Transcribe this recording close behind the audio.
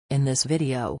In this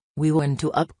video, we want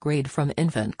to upgrade from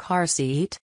infant car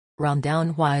seat. Run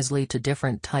down wisely to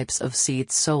different types of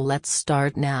seats, so let's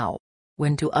start now.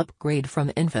 When to upgrade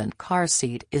from infant car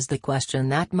seat is the question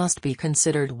that must be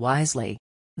considered wisely.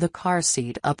 The car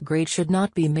seat upgrade should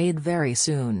not be made very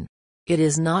soon. It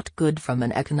is not good from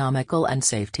an economical and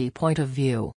safety point of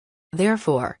view.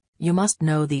 Therefore, you must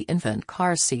know the infant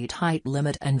car seat height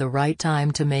limit and the right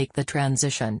time to make the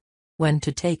transition. When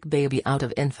to take baby out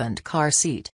of infant car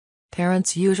seat.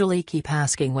 Parents usually keep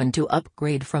asking when to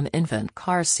upgrade from infant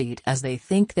car seat as they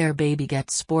think their baby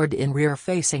gets bored in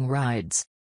rear-facing rides.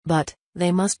 But,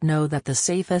 they must know that the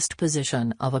safest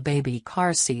position of a baby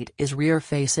car seat is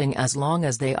rear-facing as long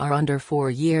as they are under 4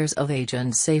 years of age,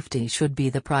 and safety should be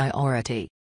the priority.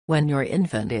 When your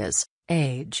infant is,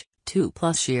 age,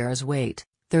 2+ years, weight,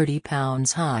 30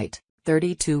 pounds, height,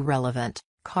 32 relevant.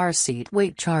 Car seat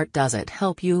weight chart. Does it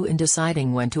help you in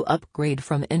deciding when to upgrade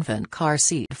from infant car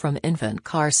seat?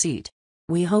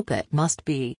 We hope it must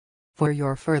be. For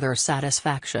your further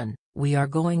satisfaction, we are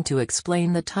going to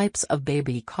explain the types of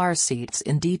baby car seats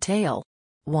in detail.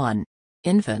 1.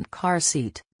 Infant car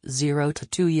seat, 0 to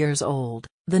 2 years old.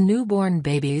 The newborn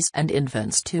babies and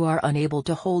infants too are unable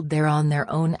to hold on their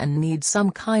own and need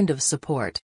some kind of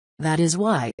support. That is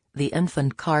why, the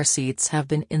infant car seats have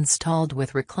been installed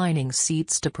with reclining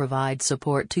seats to provide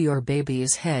support to your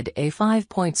baby's head. A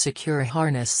 5-point secure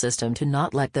harness system to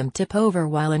not let them tip over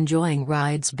while enjoying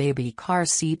rides. Baby car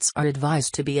seats are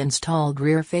advised to be installed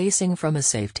rear-facing from a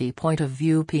safety point of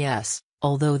view. PS,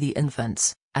 although the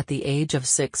infants, at the age of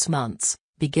 6 months,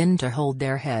 begin to hold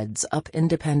their heads up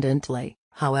independently,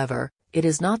 however, it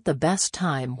is not the best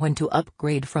time when to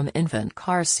upgrade from infant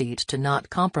car seat to not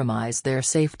compromise their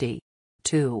safety.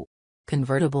 2.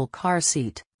 Convertible car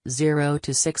seat, 0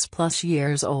 to 6+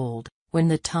 years old. When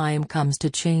the time comes to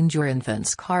change your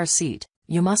infant's car seat,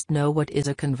 you must know what is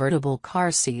a convertible car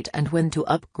seat and when to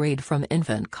upgrade from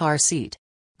infant car seat.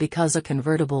 Because a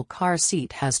convertible car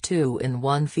seat has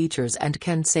 2-in-1 features and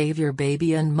can save your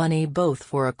baby and money both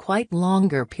for a quite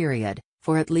longer period,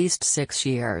 for at least 6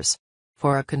 years.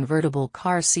 For a convertible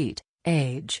car seat,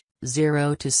 age,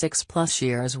 0 to 6+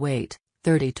 years, weight,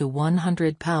 30 to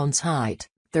 100 pounds, height,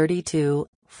 32,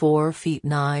 4 feet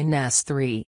 9s.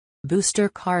 3. Booster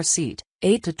car seat,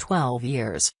 8 to 12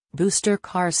 years. Booster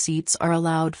car seats are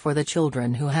allowed for the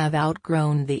children who have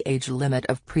outgrown the age limit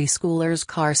of preschoolers'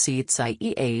 car seats,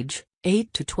 i.e. age,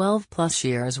 8 to 12+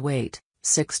 years, weight,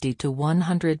 60 to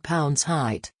 100 pounds,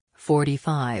 height,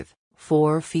 45.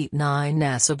 4 feet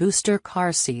 9s. A booster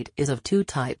car seat is of 2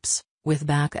 types, with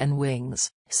back and wings,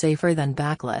 safer than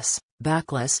backless.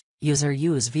 Backless,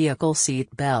 use vehicle seat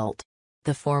belt.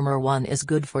 The former one is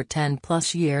good for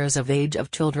 10+ years of age of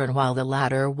children, while the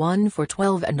latter one for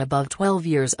 12 and above 12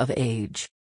 years of age.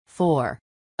 4.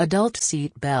 Adult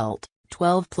seat belt,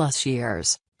 12+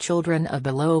 years. Children of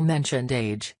below mentioned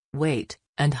age, weight,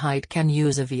 and height can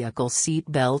use a vehicle seat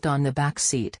belt on the back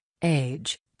seat.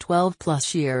 Age,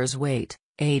 12+ years, weight,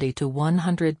 80 to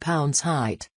 100 pounds,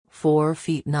 height, 4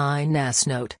 feet 9s.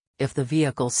 Note, if the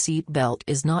vehicle seat belt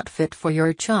is not fit for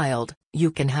your child, you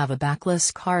can have a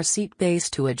backless car seat base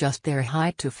to adjust their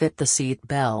height to fit the seat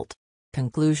belt.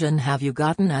 Conclusion: have you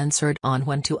gotten answered on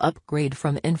when to upgrade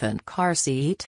from infant car seat?